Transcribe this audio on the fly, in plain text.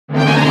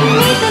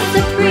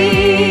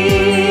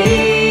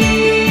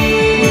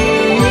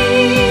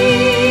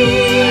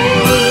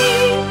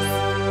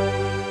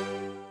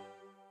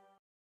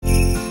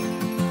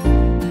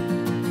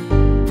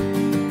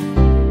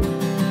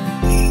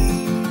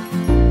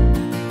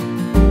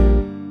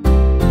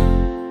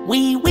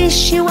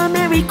wish you a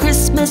Merry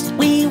Christmas.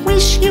 We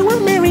wish you a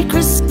Merry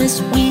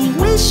Christmas. We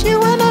wish you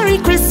a Merry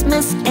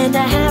Christmas and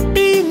a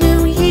Happy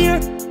New Year.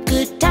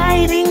 Good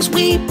tidings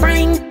we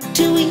bring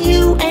to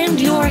you and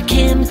your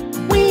kin.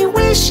 We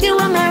wish you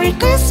a Merry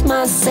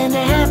Christmas and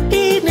a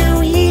Happy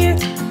New Year.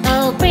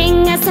 Oh,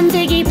 bring us some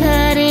figgy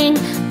pudding.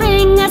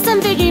 Bring us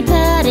some figgy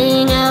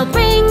pudding. Oh,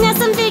 bring us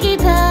some figgy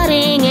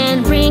pudding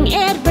and bring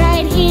it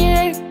right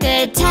here.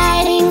 Good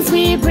tidings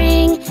we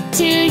bring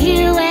to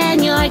you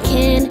and your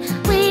kin.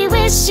 We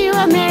wish you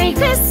a Merry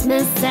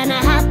Christmas and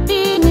a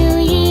Happy New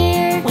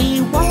Year.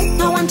 We won't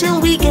go until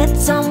we get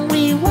some.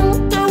 We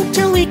won't go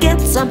till we get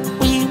some.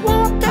 We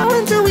won't go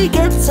until we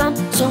get some.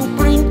 So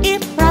bring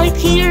it right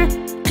here.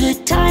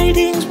 Good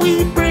tidings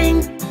we bring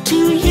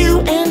to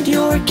you and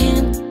your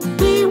kin.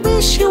 We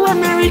wish you a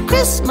Merry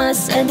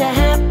Christmas and a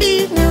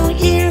Happy New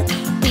Year.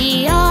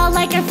 We all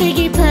like our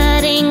figgy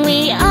pudding.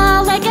 We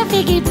all like our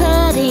figgy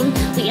pudding.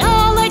 We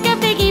all like our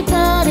figgy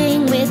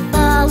pudding with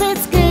all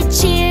its good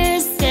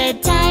cheers.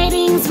 Good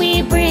tidings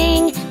we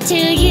bring to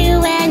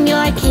you and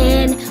your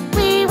kin.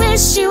 We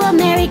wish you a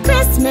Merry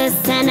Christmas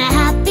and a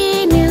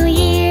Happy New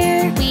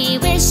Year. We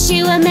wish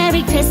you a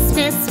Merry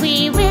Christmas.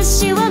 We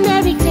wish you a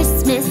Merry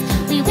Christmas.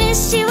 We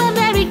wish you a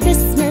Merry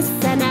Christmas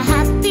and a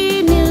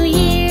Happy New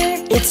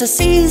Year. It's a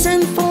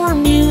season for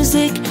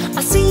music,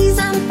 a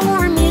season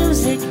for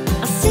music,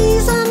 a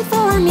season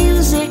for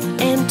music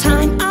and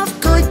time of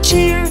good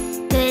cheer.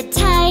 Good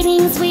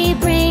tidings we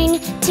bring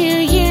to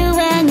you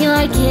and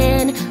your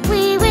kin.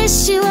 We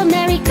wish you a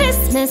Merry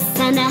Christmas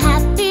and a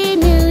Happy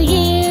New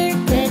Year.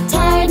 Good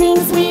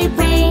tidings we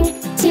bring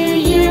to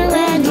you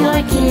and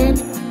your kin.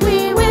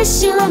 We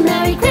wish you a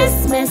Merry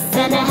Christmas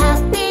and a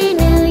Happy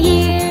New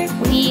Year.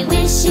 We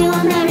wish you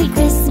a Merry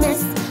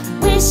Christmas.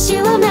 Wish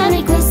you a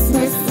Merry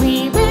Christmas.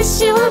 We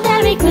wish you a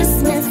Merry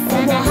Christmas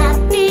and a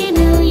Happy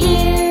New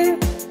Year.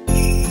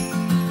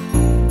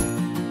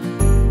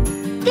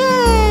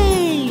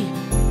 Yay!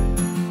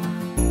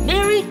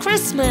 Merry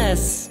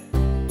Christmas!